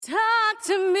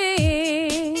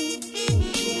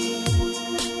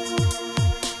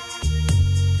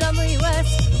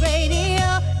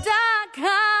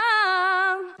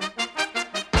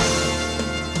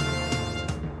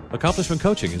Accomplishment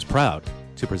Coaching is proud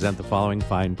to present the following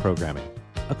fine programming.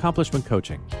 Accomplishment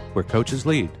Coaching, where coaches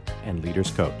lead and leaders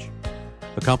coach.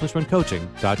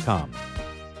 AccomplishmentCoaching.com.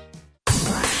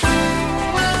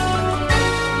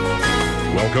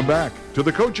 Welcome back to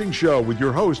The Coaching Show with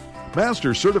your host,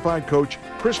 Master Certified Coach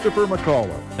Christopher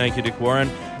McAuliffe. Thank you, Dick Warren.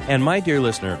 And my dear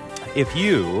listener, if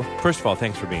you, first of all,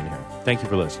 thanks for being here. Thank you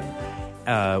for listening.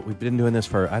 We've been doing this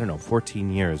for,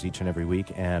 14 years each and every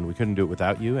week, and we couldn't do it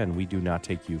without you, and we do not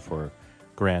take you for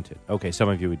granted. Okay, some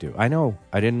of you would do. I know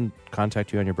I didn't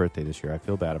contact you on your birthday this year. I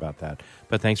feel bad about that,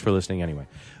 but thanks for listening anyway.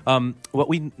 What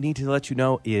we need to let you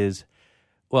know is,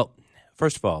 well,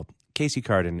 first of all, Kacey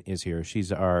Cardin is here.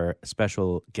 She's our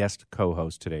special guest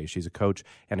co-host today. She's a coach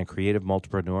and a creative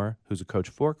multipreneur who's a coach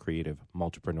for creative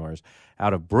multipreneurs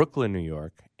out of Brooklyn, New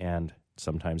York, and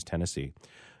sometimes Tennessee.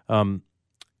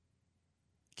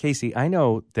 Kacey, I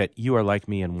know that you are like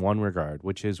me in one regard,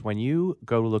 which is when you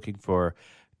go looking for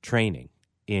training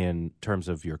in terms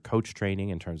of your coach training,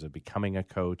 in terms of becoming a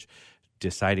coach,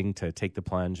 deciding to take the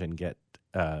plunge and get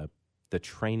the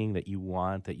training that you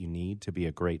want, that you need to be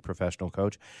a great professional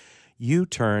coach, you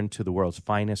turn to the world's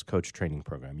finest coach training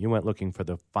program. You went looking for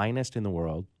the finest in the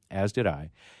world, as did I,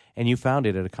 and you found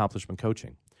it at Accomplishment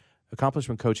Coaching.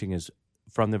 Accomplishment Coaching is,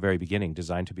 from the very beginning,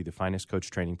 designed to be the finest coach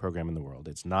training program in the world.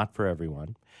 It's not for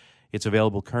everyone. It's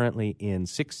available currently in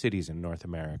 6 cities in North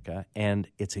America, and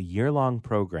it's a year-long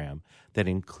program that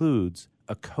includes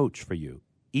a coach for you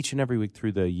each and every week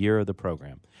through the year of the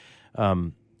program.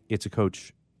 It's a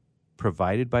coach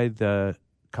provided by the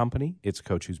company. It's a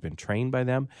coach who's been trained by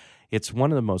them. It's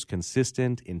one of the most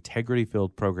consistent,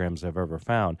 integrity-filled programs I've ever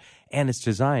found, and it's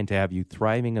designed to have you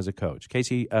thriving as a coach.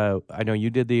 Kacey, I know you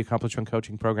did the Accomplishment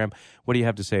Coaching program. What do you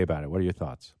have to say about it? What are your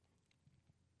thoughts?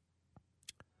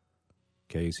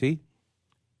 Kacey?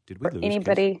 Did we lose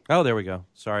anybody? Kacey? Oh, there we go.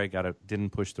 Sorry,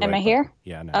 didn't push the right button. Am I here?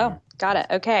 Yeah, no. Oh, got it.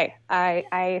 Okay.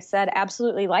 I said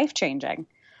absolutely life-changing.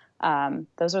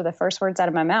 Those are the first words out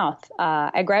of my mouth.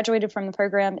 I graduated from the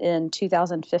program in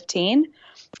 2015.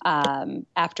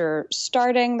 After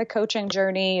starting the coaching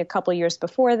journey a couple years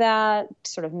before that,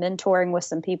 sort of mentoring with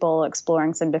some people,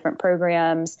 exploring some different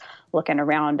programs, looking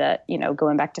around at,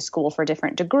 going back to school for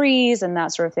different degrees and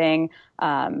that sort of thing.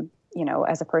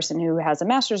 As a person who has a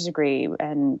master's degree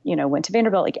and, went to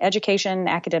Vanderbilt, like education,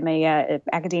 academia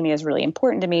is really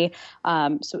important to me.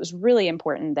 So it was really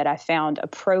important that I found a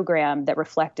program that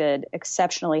reflected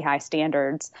exceptionally high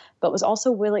standards, but was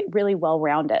also really, really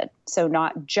well-rounded. So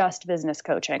not just business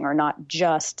coaching or not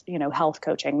just, health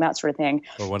coaching, that sort of thing.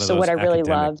 So what I really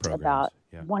loved about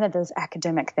one of those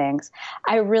academic things,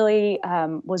 I really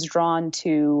was drawn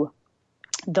to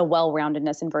the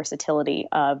well-roundedness and versatility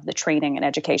of the training and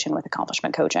education with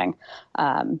Accomplishment Coaching,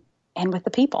 and with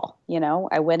the people.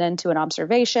 I went into an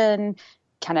observation,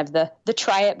 kind of the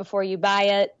try it before you buy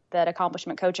it that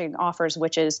Accomplishment Coaching offers,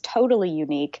 which is totally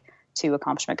unique to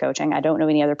Accomplishment Coaching. I don't know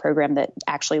any other program that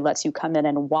actually lets you come in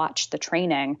and watch the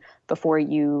training before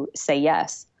you say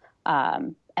yes.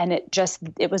 And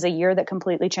it was a year that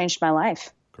completely changed my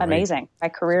life. Great. Amazing. My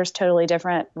career is totally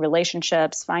different.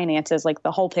 Relationships, finances, like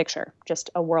the whole picture, just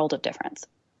a world of difference.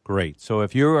 Great. So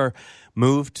if you are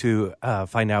moved to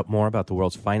find out more about the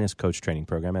world's finest coach training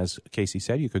program, as Kacey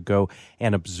said, you could go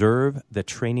and observe the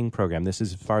training program. This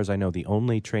is, as far as I know, the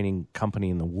only training company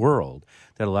in the world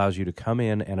that allows you to come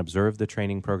in and observe the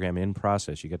training program in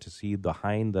process. You get to see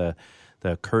behind the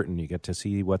curtain. You get to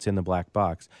see what's in the black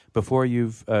box. Before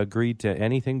you've agreed to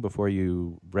anything, before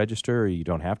you register, or you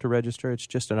don't have to register, it's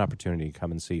just an opportunity to come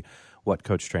and see what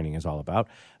coach training is all about.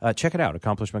 Check it out,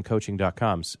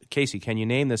 AccomplishmentCoaching.com. Kacey, can you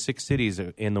name the 6 cities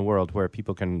in the world where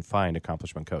people can find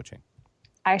Accomplishment Coaching?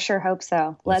 I sure hope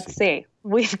so. Let's see.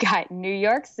 We've got New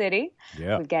York City.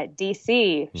 Yeah. We've got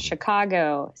D.C.,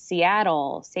 Chicago,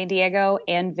 Seattle, San Diego,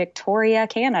 and Victoria,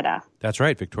 Canada. That's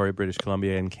right, Victoria, British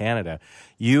Columbia, and Canada.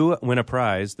 You win a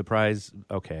prize. The prize,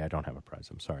 okay, I don't have a prize.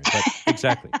 I'm sorry. But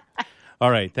exactly. All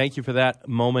right. Thank you for that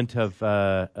moment of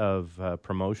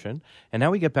promotion. And now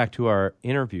we get back to our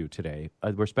interview today.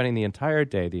 We're spending the entire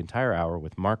day, the entire hour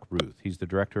with Mark Ruth. He's the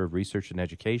Director of Research and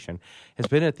Education, has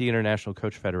been at the International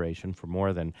Coach Federation for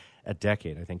more than a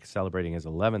decade, I think celebrating his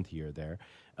 11th year there.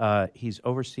 He's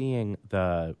overseeing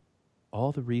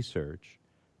all the research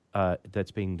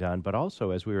that's being done, but also,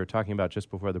 as we were talking about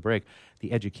just before the break,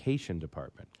 the education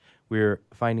department. We're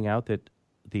finding out that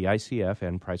the ICF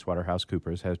and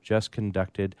PricewaterhouseCoopers has just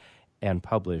conducted and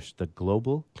published the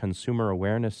Global Consumer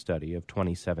Awareness Study of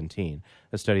 2017,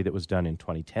 a study that was done in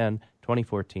 2010,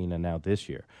 2014, and now this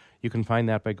year. You can find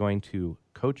that by going to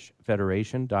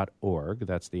coachfederation.org.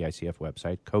 That's the ICF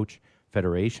website,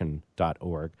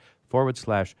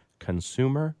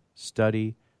 coachfederation.org/consumer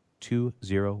study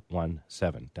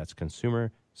 2017. That's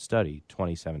Consumer Study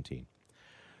 2017.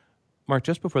 Mark,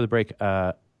 just before the break,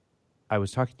 I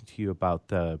was talking to you about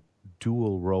the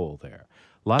dual role there.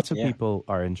 Lots of people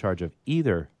are in charge of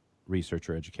either research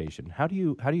or education. How do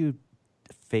you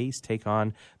take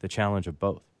on the challenge of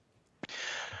both?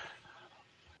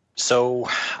 So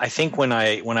I think when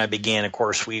I began, of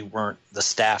course, we weren't the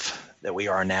staff that we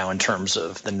are now in terms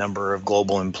of the number of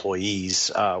global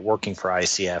employees working for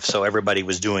ICF. So everybody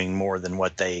was doing more than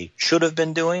what they should have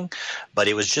been doing, but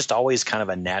it was just always kind of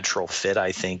a natural fit,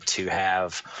 I think, to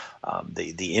have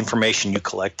the information you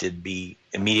collected be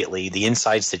immediately, the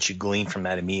insights that you gleaned from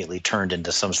that immediately turned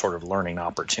into some sort of learning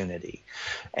opportunity.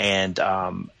 And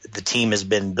the team has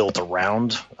been built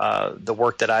around the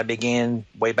work that I began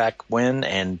way back when,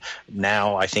 and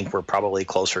now I think we're probably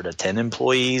closer to 10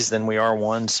 employees than we are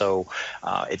one. So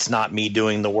it's not me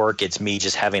doing the work, it's me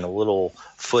just having a little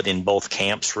foot in both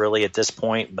camps really at this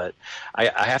point. But I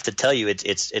have to tell you,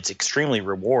 it's extremely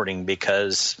rewarding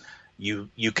because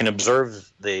you can observe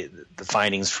the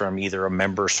findings from either a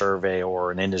member survey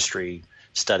or an industry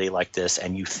study like this,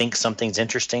 and you think something's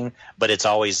interesting, but it's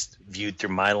always viewed through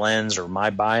my lens or my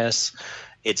bias.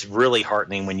 It's really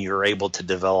heartening when you're able to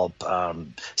develop,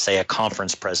 say, a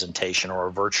conference presentation or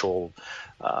a virtual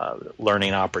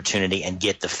learning opportunity and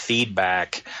get the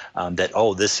feedback that,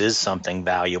 oh, this is something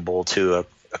valuable to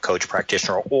a coach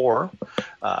practitioner. Or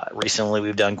recently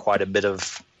we've done quite a bit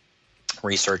of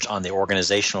research on the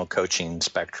organizational coaching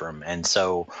spectrum. And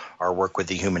so our work with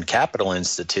the Human Capital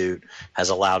Institute has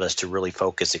allowed us to really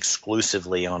focus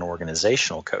exclusively on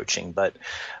organizational coaching. But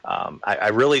I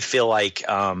really feel like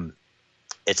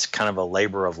it's kind of a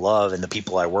labor of love, and the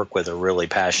people I work with are really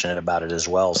passionate about it as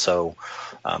well. So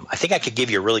I think I could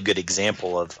give you a really good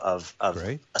example of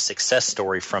a success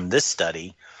story from this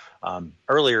study.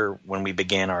 Earlier when we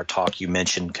began our talk, you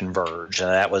mentioned Converge.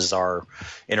 That was our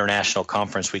international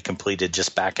conference we completed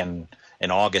just back in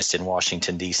August in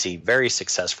Washington, D.C. Very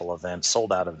successful event,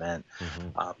 sold-out event. Mm-hmm.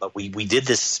 But we did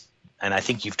this, and I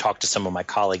think you've talked to some of my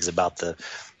colleagues about the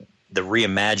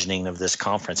reimagining of this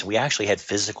conference. We actually had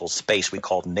physical space we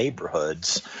called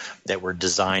neighborhoods that were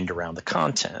designed around the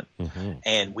content. Mm-hmm.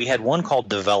 And we had one called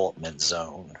Development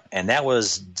Zone, and that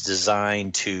was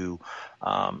designed to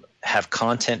have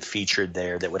content featured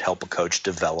there that would help a coach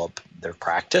develop their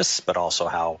practice, but also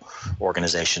how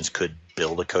organizations could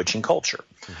build a coaching culture.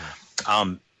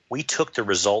 Mm-hmm. We took the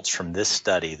results from this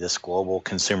study, this global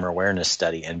consumer awareness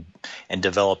study, and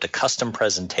developed a custom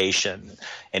presentation,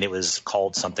 and it was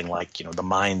called something like, the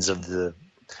minds of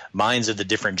the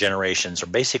different generations, or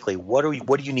basically what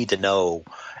do you need to know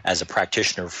as a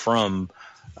practitioner from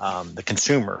the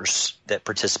consumers that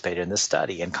participated in this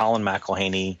study. And Colin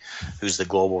McElhaney, who's the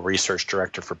global research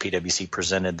director for PwC,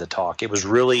 presented the talk. It was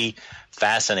really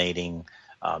fascinating,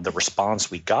 the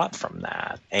response we got from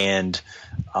that, and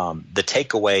the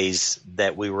takeaways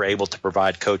that we were able to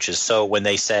provide coaches. So when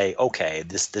they say, okay,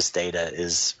 this data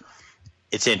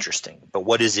it's interesting, but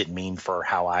what does it mean for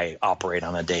how I operate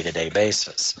on a day-to-day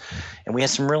basis? And we had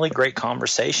some really great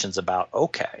conversations about,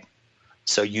 okay,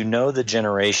 so the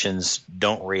generations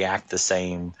don't react the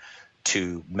same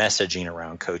to messaging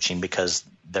around coaching because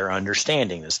their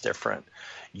understanding is different.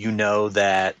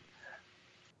 That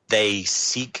they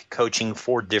seek coaching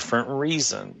for different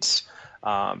reasons.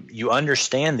 You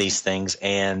understand these things,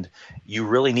 and you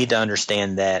really need to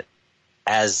understand that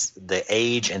as the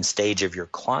age and stage of your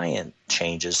client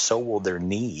changes, so will their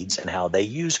needs and how they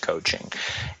use coaching.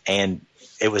 And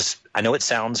I know it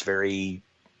sounds very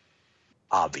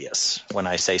obvious when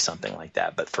I say something like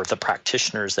that, but for the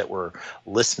practitioners that were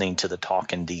listening to the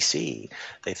talk in DC,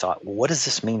 they thought, well, what does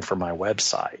this mean for my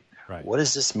website? Right. What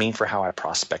does this mean for how I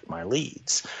prospect my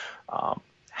leads?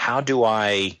 How do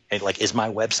is my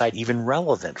website even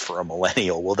relevant for a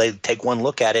millennial? Will they take one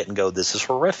look at it and go, this is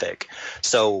horrific?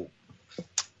 So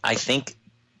I think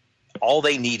all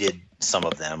they needed, some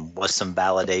of them, was some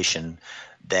validation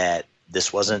that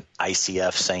this wasn't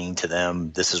ICF saying to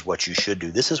them, this is what you should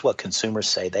do. This is what consumers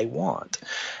say they want.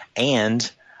 And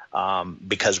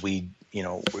because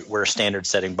we're a standard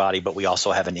setting body, but we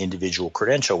also have an individual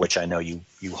credential, which I know you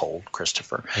hold,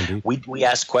 Christopher. Mm-hmm. We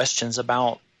ask questions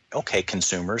about, okay,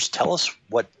 consumers, tell us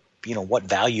what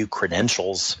value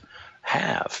credentials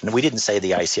have. And we didn't say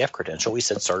the ICF credential. We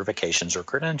said certifications or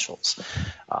credentials.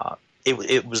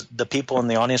 It was the people in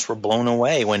the audience were blown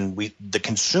away when the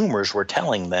consumers were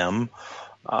telling them,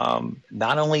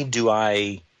 not only do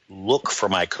I look for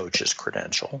my coach's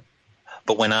credential,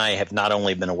 but when I have not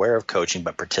only been aware of coaching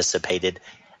but participated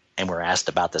and were asked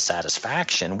about the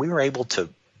satisfaction, we were able to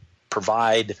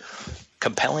provide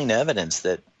compelling evidence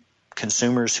that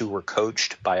consumers who were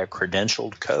coached by a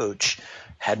credentialed coach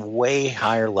had way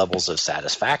higher levels of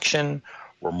satisfaction,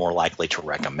 were more likely to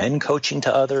recommend coaching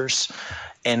to others.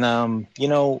 And,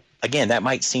 again, that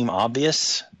might seem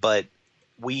obvious, but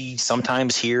we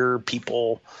sometimes hear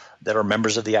people that are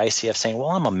members of the ICF saying, well,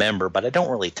 I'm a member, but I don't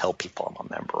really tell people I'm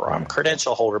a member, or I'm a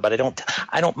credential holder, but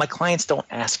my clients don't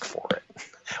ask for it.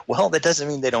 Well, that doesn't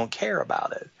mean they don't care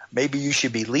about it. Maybe you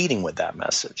should be leading with that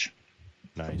message.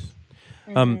 Nice.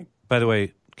 By the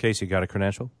way, Kacey, got a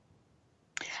credential?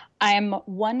 I am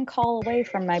one call away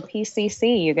from my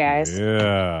PCC, you guys.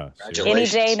 Yeah. Any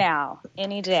day now.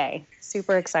 Any day.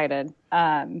 Super excited.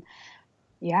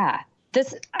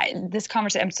 This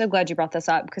conversation, I'm so glad you brought this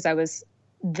up, because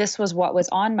this was what was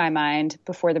on my mind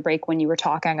before the break when you were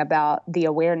talking about the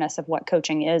awareness of what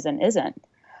coaching is and isn't,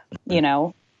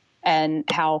 and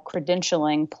how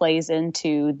credentialing plays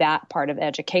into that part of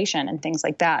education and things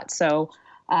like that. So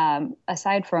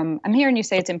aside from, I'm hearing you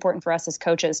say it's important for us as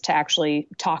coaches to actually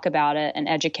talk about it and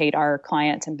educate our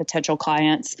clients and potential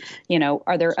clients.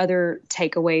 Are there other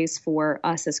takeaways for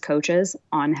us as coaches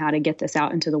on how to get this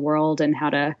out into the world and how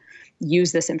to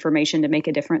use this information to make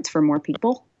a difference for more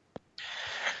people?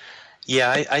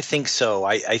 Yeah, I think so.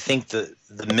 I think the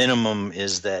minimum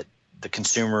is that the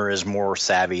consumer is more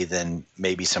savvy than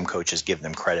maybe some coaches give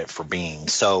them credit for being.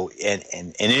 So,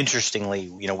 and interestingly,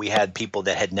 we had people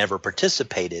that had never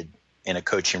participated in a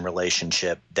coaching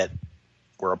relationship that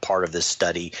were a part of this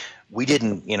study. We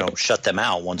didn't, shut them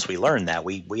out once we learned that.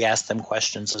 We asked them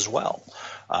questions as well,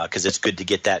 because it's good to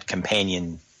get that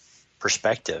companion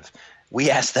perspective. We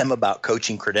asked them about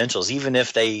coaching credentials, even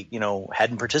if they,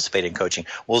 hadn't participated in coaching.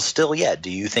 Well, still yet,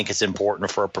 do you think it's important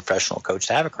for a professional coach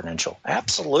to have a credential?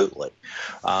 Absolutely.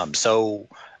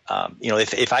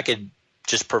 If I could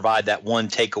just provide that one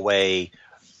takeaway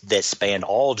that spanned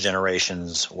all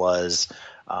generations was,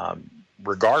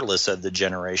 regardless of the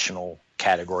generational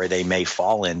category they may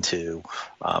fall into,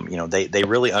 they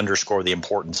really underscore the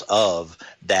importance of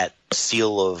that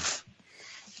seal of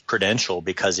credential,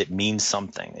 because it means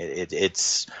something.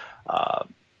 It's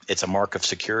a mark of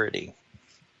security.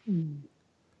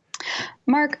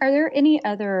 Mark, are there any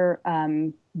other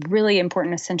really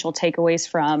important essential takeaways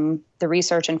from the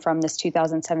research and from this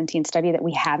 2017 study that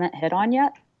we haven't hit on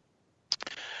yet?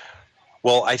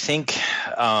 Well, I think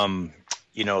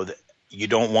you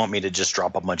don't want me to just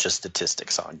drop a bunch of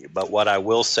statistics on you, but what I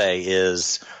will say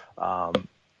is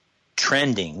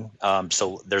trending.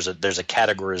 So there's a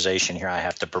categorization here I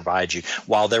have to provide you.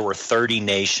 While there were 30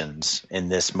 nations in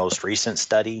this most recent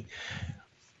study,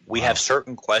 we have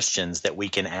certain questions that we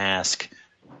can ask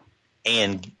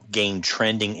and gain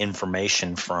trending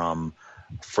information from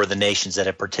for the nations that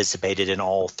have participated in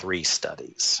all three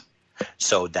studies.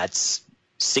 So that's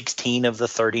 16 of the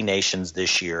 30 nations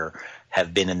this year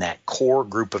have been in that core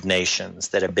group of nations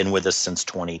that have been with us since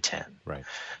 2010. Right.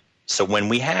 So when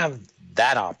we have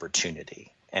that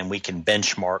opportunity and we can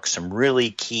benchmark some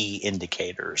really key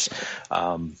indicators,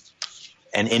 and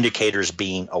indicators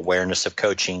being awareness of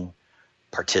coaching,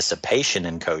 participation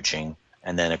in coaching,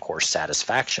 and then, of course,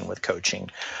 satisfaction with coaching,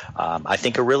 I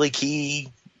think a really key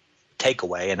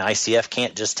takeaway, and ICF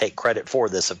can't just take credit for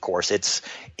this, of course. It's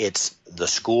the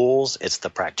schools, it's the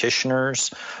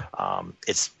practitioners,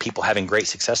 it's people having great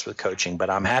success with coaching. But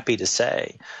I'm happy to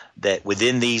say that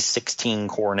within these 16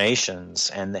 core nations,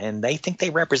 and they think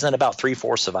they represent about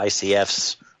 3/4 of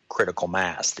ICF's critical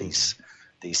mass, these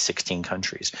 16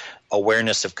 countries,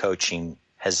 awareness of coaching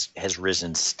has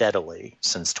risen steadily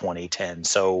since 2010.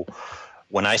 So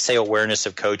when I say awareness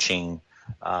of coaching,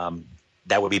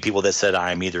 that would be people that said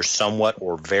I'm either somewhat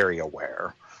or very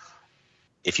aware.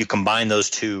 If you combine those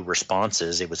two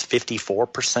responses, it was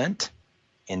 54%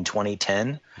 in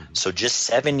 2010. Mm-hmm. So just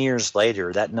 7 years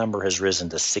later, that number has risen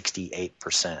to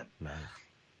 68%. Nice.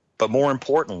 But more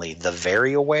importantly, the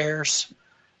very awares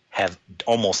have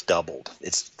almost doubled.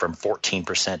 It's from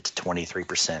 14% to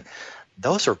 23%.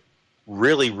 Those are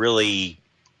really, really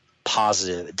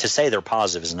positive. To say they're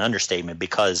positive is an understatement,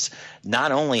 because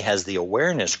not only has the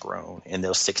awareness grown in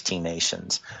those 16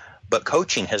 nations, but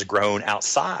coaching has grown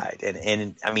outside.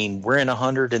 And I mean, we're in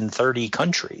 130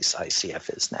 countries, ICF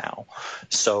is now.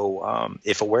 So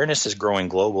if awareness is growing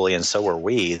globally and so are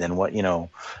we, then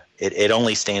it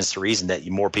only stands to reason that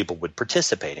more people would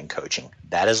participate in coaching.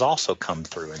 That has also come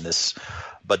through in this.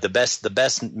 But the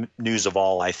best news of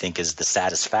all, I think, is the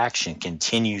satisfaction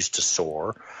continues to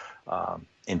soar.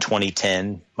 In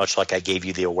 2010, much like I gave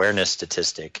you the awareness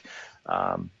statistic,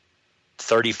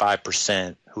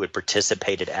 35% who had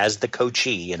participated as the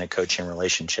coachee in a coaching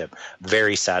relationship,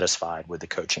 very satisfied with the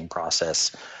coaching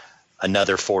process.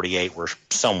 another 48 were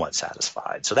somewhat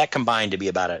satisfied. So that combined to be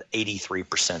about an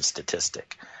 83%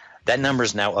 statistic. That number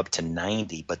is now up to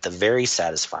 90, but the very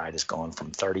satisfied has gone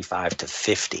from 35 to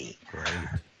 50. Great.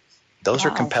 Those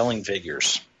are compelling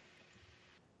figures.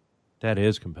 That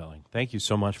is compelling. Thank you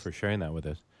so much for sharing that with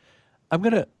us. I'm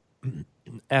going to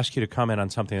ask you to comment on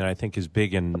something that I think is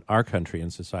big in our country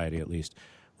and society, at least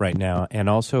right now, and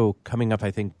also coming up,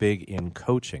 I think, big in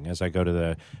coaching. As I go to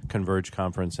the Converge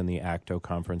conference and the ACTO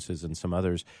conferences and some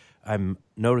others, I'm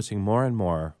noticing more and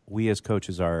more we as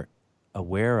coaches are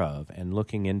aware of and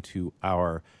looking into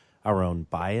our own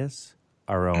bias,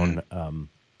 our own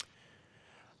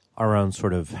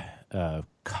sort of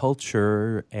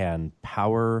culture and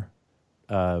power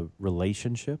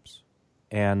relationships,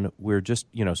 and we're just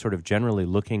sort of generally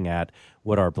looking at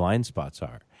what our blind spots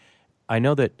are. I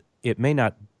know that it may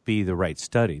not be the right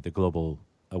study, the global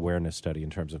awareness study in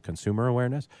terms of consumer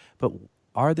awareness, but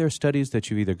are there studies that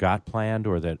you either got planned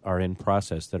or that are in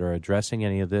process that are addressing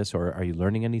any of this, or are you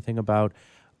learning anything about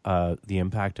the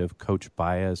impact of coach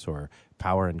bias or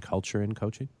power and culture in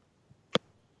coaching?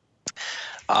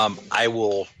 I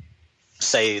will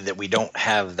say that we don't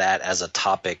have that as a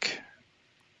topic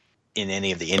in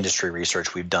any of the industry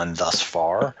research we've done thus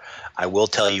far. I will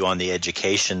tell you on the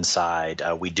education side,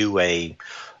 we do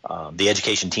the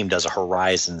education team does a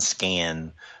horizon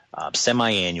scan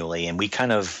semi-annually, and we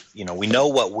kind of, we know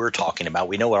what we're talking about.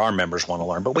 We know what our members want to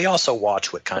learn, but we also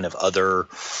watch what kind of other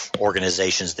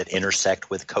organizations that intersect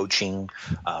with coaching,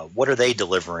 what are they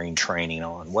delivering training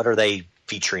on? What are they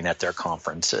featuring at their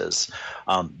conferences?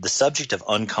 The subject of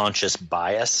unconscious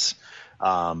bias,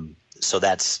 so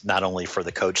that's not only for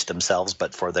the coach themselves,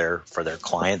 but for their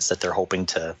clients that they're hoping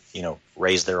to,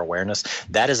 raise their awareness.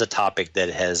 That is a topic that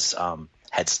has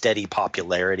had steady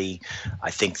popularity.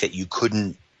 I think that you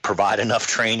couldn't provide enough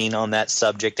training on that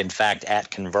subject. In fact,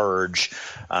 at Converge,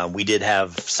 we did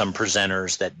have some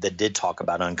presenters that did talk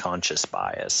about unconscious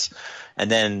bias. And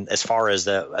then as far as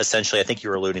essentially, I think you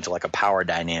were alluding to like a power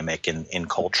dynamic in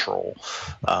cultural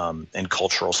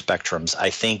spectrums. I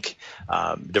think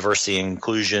diversity and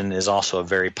inclusion is also a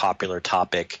very popular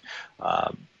topic.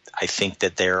 I think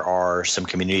that there are some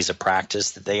communities of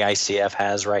practice that the ICF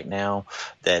has right now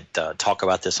that talk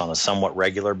about this on a somewhat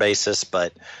regular basis,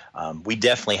 but we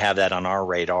definitely have that on our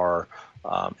radar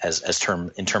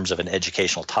in terms of an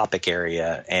educational topic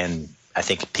area, and I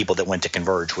think people that went to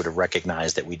Converge would have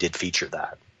recognized that we did feature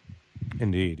that.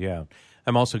 Indeed, yeah.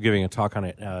 I'm also giving a talk on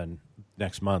it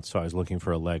next month, so I was looking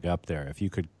for a leg up there. If you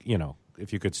could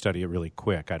study it really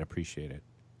quick, I'd appreciate it.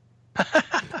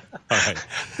 All right.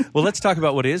 Well, let's talk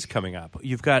about what is coming up.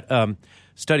 You've got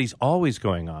studies always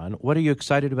going on. What are you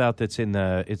excited about that's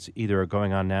it's either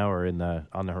going on now or on the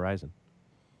horizon?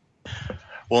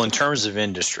 Well, in terms of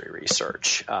industry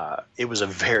research, it was a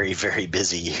very, very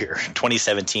busy year.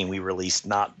 2017, we released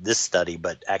not this study,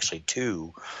 but actually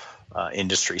two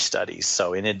industry studies.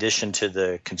 So in addition to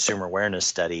the consumer awareness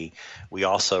study, we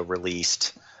also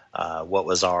released what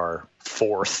was our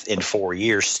fourth in 4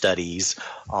 year studies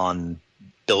on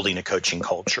building a coaching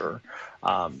culture.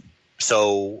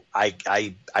 So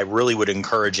I really would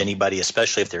encourage anybody,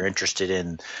 especially if they're interested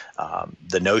in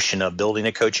the notion of building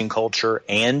a coaching culture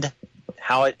and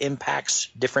how it impacts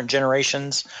different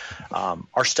generations.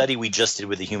 Our study we just did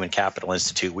with the Human Capital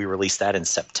Institute, we released that in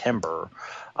September,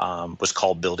 was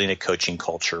called Building a Coaching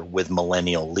Culture with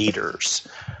Millennial Leaders.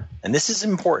 And this is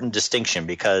an important distinction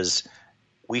because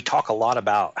we talk a lot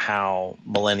about how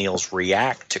millennials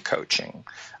react to coaching,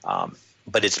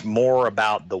 but it's more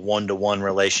about the one-to-one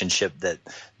relationship that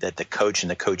the coach and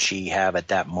the coachee have at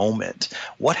that moment.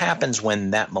 What happens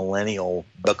when that millennial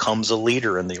becomes a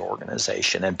leader in the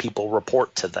organization and people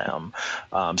report to them?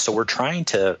 So we're trying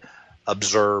to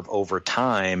observe over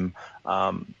time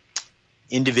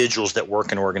individuals that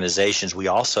work in organizations. We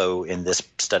also, in this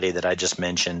study that I just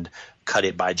mentioned, cut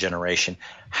it by generation.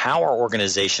 How are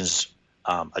organizations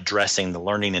addressing the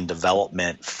learning and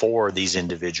development for these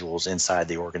individuals inside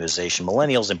the organization,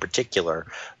 millennials in particular,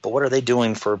 but what are they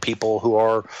doing for people who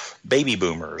are baby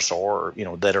boomers or,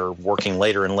 that are working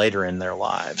later and later in their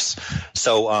lives?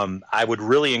 So I would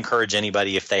really encourage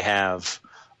anybody, if they have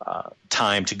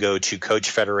time, to go to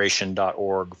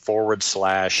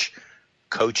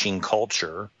coachfederation.org/coaching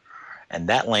culture, and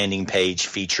that landing page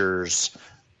features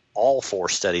all 4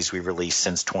 studies we've released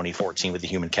since 2014 with the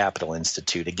Human Capital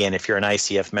Institute. Again, if you're an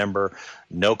ICF member,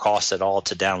 no cost at all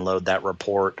to download that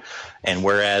report. And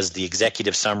whereas the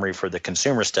executive summary for the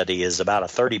consumer study is about a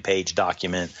 30-page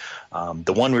document,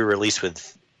 the one we released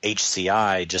with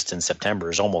HCI just in September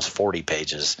is almost 40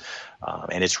 pages,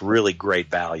 and it's really great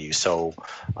value. So,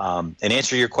 in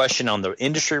answer to your question on the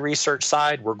industry research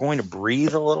side, we're going to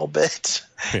breathe a little bit.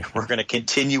 We're going to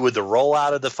continue with the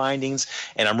rollout of the findings,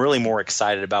 and I'm really more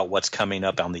excited about what's coming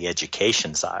up on the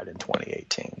education side in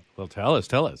 2018. Well, tell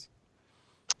us.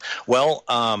 Well,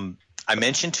 I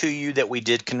mentioned to you that we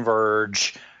did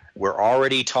Converge. We're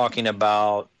already talking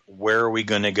about where are we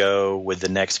going to go with the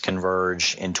next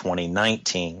Converge in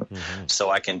 2019. Mm-hmm. So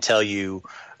I can tell you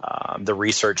the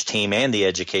research team and the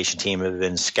education team have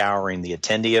been scouring the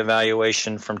attendee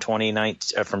evaluation from from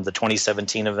the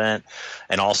 2017 event,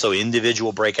 and also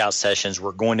individual breakout sessions.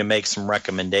 We're going to make some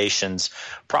recommendations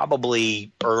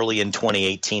probably early in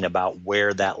 2018 about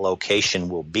where that location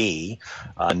will be.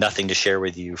 Nothing to share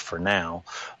with you for now.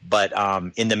 But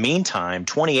in the meantime,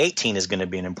 2018 is going to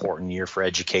be an important year for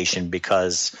education,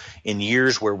 because in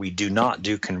years where we do not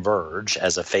do Converge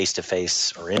as a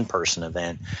face-to-face or in-person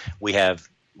event, we have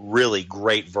really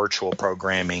great virtual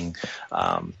programming.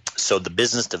 So the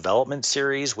business development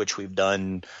series, which we've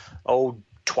done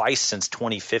twice since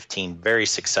 2015, very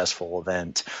successful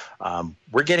event.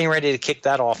 We're getting ready to kick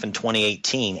that off in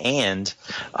 2018. And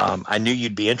I knew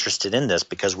you'd be interested in this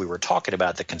because we were talking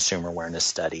about the consumer awareness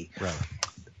study. Right.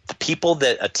 The people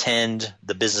that attend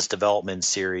the business development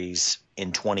series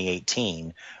in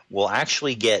 2018 will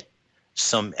actually get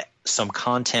some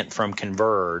content from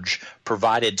Converge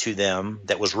provided to them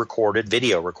that was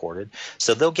video recorded.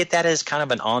 So they'll get that as kind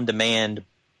of an on-demand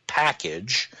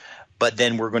package, but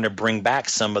then we're going to bring back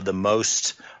some of the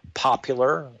most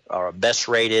popular or best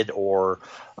rated or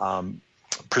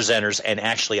presenters and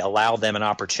actually allow them an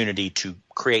opportunity to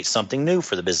create something new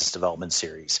for the business development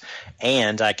series.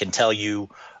 And I can tell you,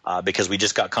 because we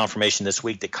just got confirmation this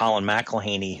week that Colin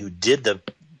McElhaney, who did the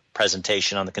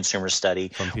presentation on the consumer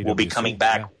study, will be coming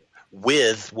back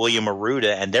with William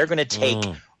Arruda, and they're going to take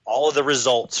all of the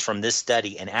results from this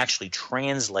study and actually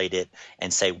translate it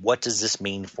and say, what does this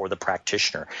mean for the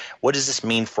practitioner? What does this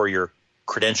mean for your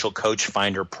credential coach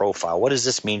finder profile? What does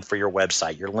this mean for your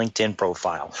website, your LinkedIn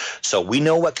profile? So we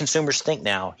know what consumers think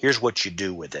now. Here's what you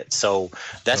do with it. So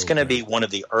that's going to be one of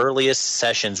the earliest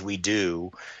sessions we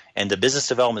do, and the business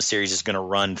development series is going to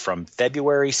run from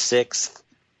February 6th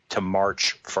to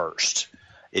March 1st.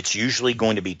 It's usually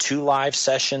going to be 2 live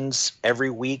sessions every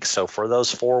week. So for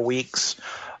those 4 weeks,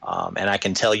 and I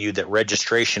can tell you that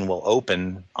registration will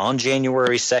open on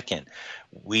January 2nd.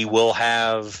 We will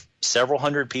have several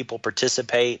hundred people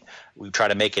participate. We try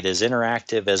to make it as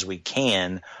interactive as we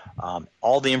can.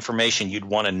 All the information you'd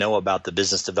want to know about the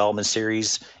business development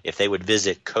series, if they would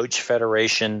visit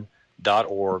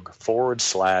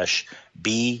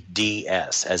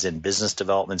coachfederation.org/BDS, as in business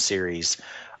development series.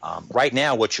 Right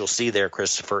now, what you'll see there,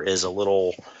 Christopher, is a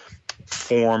little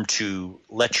form to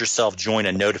let yourself join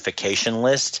a notification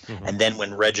list. Mm-hmm. And then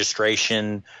when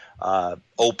registration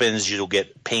opens, you'll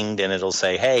get pinged and it'll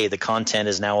say, hey, the content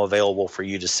is now available for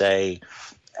you to say,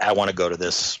 I want to go to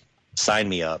this, sign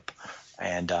me up.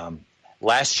 And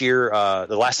last year,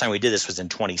 the last time we did this was in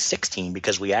 2016,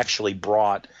 because we actually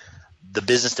brought the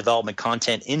business development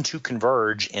content into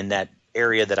Converge in that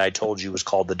area that I told you was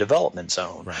called the development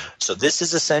zone. Right. So this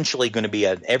is essentially going to be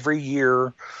an every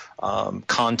year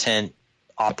content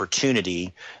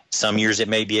opportunity. Some years it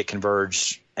may be at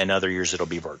Converge, and other years it'll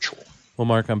be virtual. Well,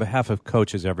 Mark, on behalf of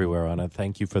coaches everywhere, I want to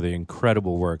thank you for the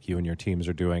incredible work you and your teams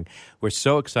are doing. We're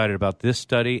so excited about this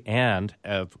study, and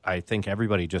I think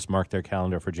everybody just marked their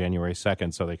calendar for January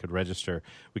 2nd so they could register.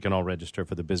 We can all register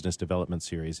for the Business Development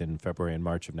Series in February and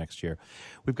March of next year.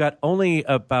 We've got only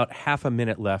about half a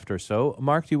minute left or so.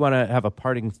 Mark, do you want to have a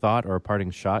parting thought or a parting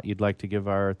shot you'd like to give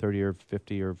our 30 or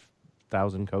 50 or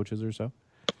 1,000 coaches or so?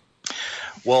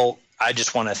 Well, I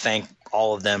just want to thank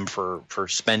all of them for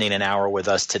spending an hour with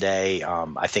us today.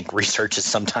 I think research is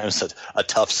sometimes a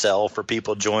tough sell for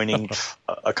people joining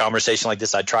a conversation like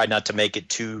this. I tried not to make it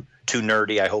too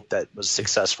nerdy. I hope that was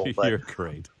successful. But you're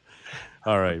great.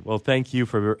 All right. Well, thank you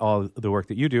for all the work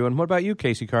that you do. And what about you,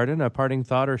 Kacey Cardin? A parting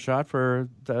thought or shot for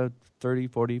the 30,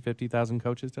 40, 50,000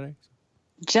 coaches today?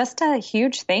 Just a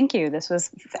huge thank you. This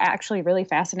was actually really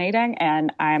fascinating,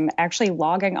 and I'm actually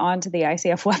logging on to the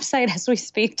ICF website as we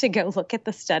speak to go look at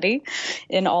the study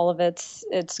in all of its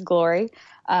glory.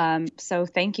 So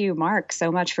thank you, Mark,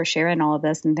 so much for sharing all of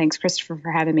this, and thanks, Christopher,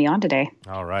 for having me on today.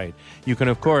 All right. You can,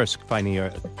 of course, find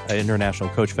the International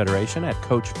Coach Federation at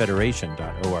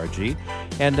coachfederation.org,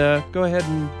 and go ahead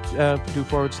and do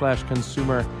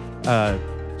 /consumer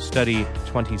study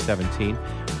 2017.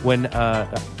 When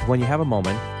you have a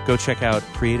moment, go check out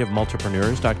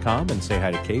creativemultipreneurs.com and say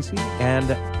hi to Kacey.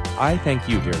 And I thank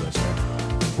you, dear listener.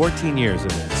 14 years of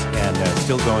this, and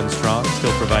still going strong,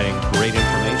 still providing great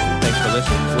information. Thanks for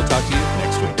listening. We'll talk to you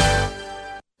next week.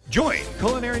 Join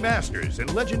culinary masters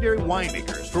and legendary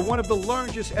winemakers for one of the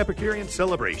largest Epicurean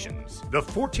celebrations, the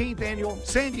 14th annual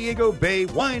San Diego Bay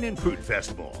Wine and Food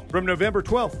Festival. From November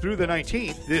 12th through the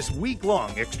 19th, this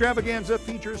week-long extravaganza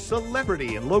features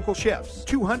celebrity and local chefs,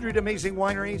 200 amazing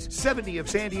wineries, 70 of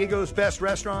San Diego's best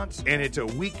restaurants, and it's a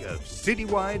week of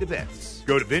citywide events.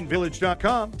 Go to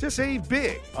vinvillage.com to save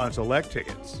big on select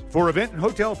tickets. For event and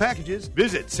hotel packages,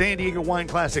 visit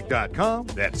SanDiegoWineClassic.com.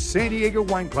 That's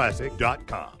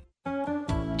SanDiegoWineClassic.com.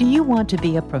 Do you want to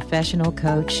be a professional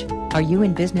coach? Are you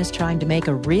in business trying to make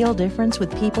a real difference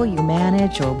with people you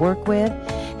manage or work with?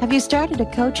 Have you started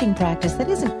a coaching practice that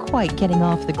isn't quite getting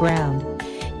off the ground?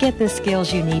 Get the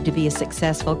skills you need to be a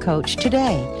successful coach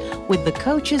today with the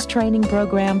Coaches Training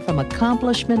Program from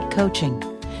Accomplishment Coaching.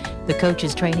 The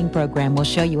Coaches Training Program will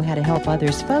show you how to help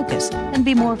others focus and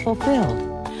be more fulfilled.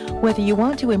 Whether you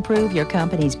want to improve your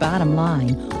company's bottom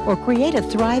line or create a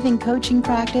thriving coaching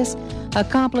practice,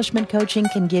 Accomplishment Coaching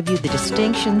can give you the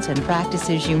distinctions and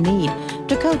practices you need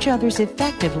to coach others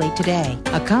effectively today.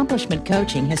 Accomplishment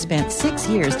Coaching has spent 6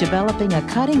 years developing a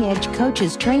cutting-edge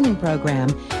coaches training program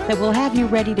that will have you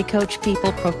ready to coach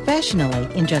people professionally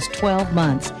in just 12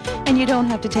 months, and you don't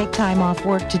have to take time off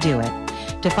work to do it.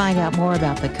 To find out more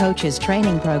about the Coaches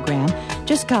Training Program,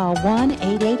 just call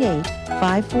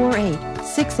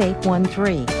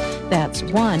 1-888-548-6813. That's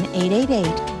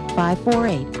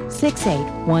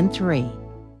 1-888-548-6813.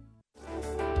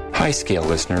 Hi, Scale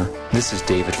listener. This is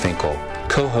David Finkel,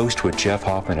 co-host with Jeff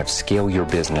Hoffman of Scale Your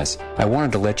Business. I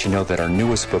wanted to let you know that our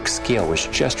newest book, Scale, was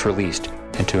just released,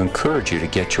 and to encourage you to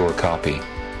get your copy.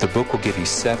 The book will give you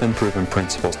 7 proven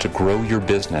principles to grow your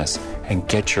business and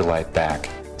get your life back.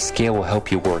 Scale will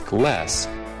help you work less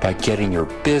by getting your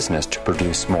business to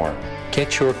produce more.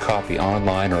 Get your copy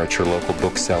online or at your local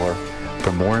bookseller.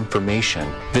 For more information,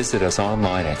 visit us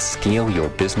online at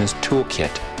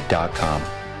scaleyourbusinesstoolkit.com.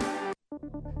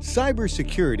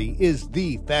 Cybersecurity is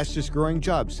the fastest growing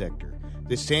job sector.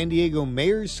 The San Diego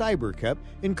Mayor's Cyber Cup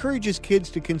encourages kids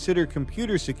to consider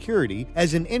computer security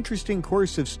as an interesting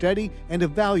course of study and a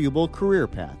valuable career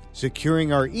path.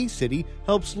 Securing Our eCity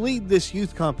helps lead this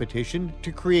youth competition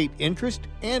to create interest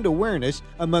and awareness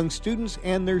among students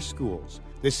and their schools.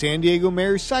 The San Diego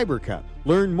Mayor's Cyber Cup.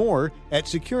 Learn more at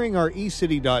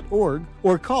securingourecity.org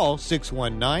or call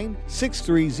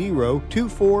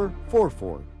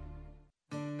 619-630-2444.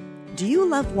 Do you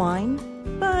love wine,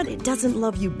 but it doesn't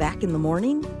love you back in the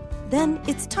morning? Then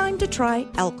it's time to try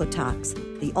Alcotox,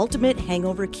 the ultimate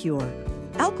hangover cure.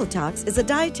 Alcotox is a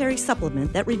dietary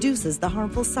supplement that reduces the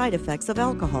harmful side effects of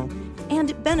alcohol, and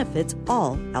it benefits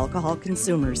all alcohol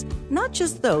consumers, not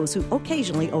just those who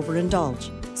occasionally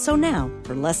overindulge. So now,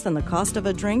 for less than the cost of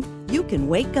a drink, you can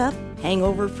wake up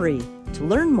hangover-free. To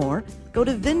learn more, go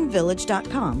to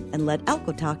vinvillage.com and let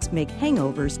Alcotox make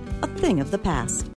hangovers a thing of the past.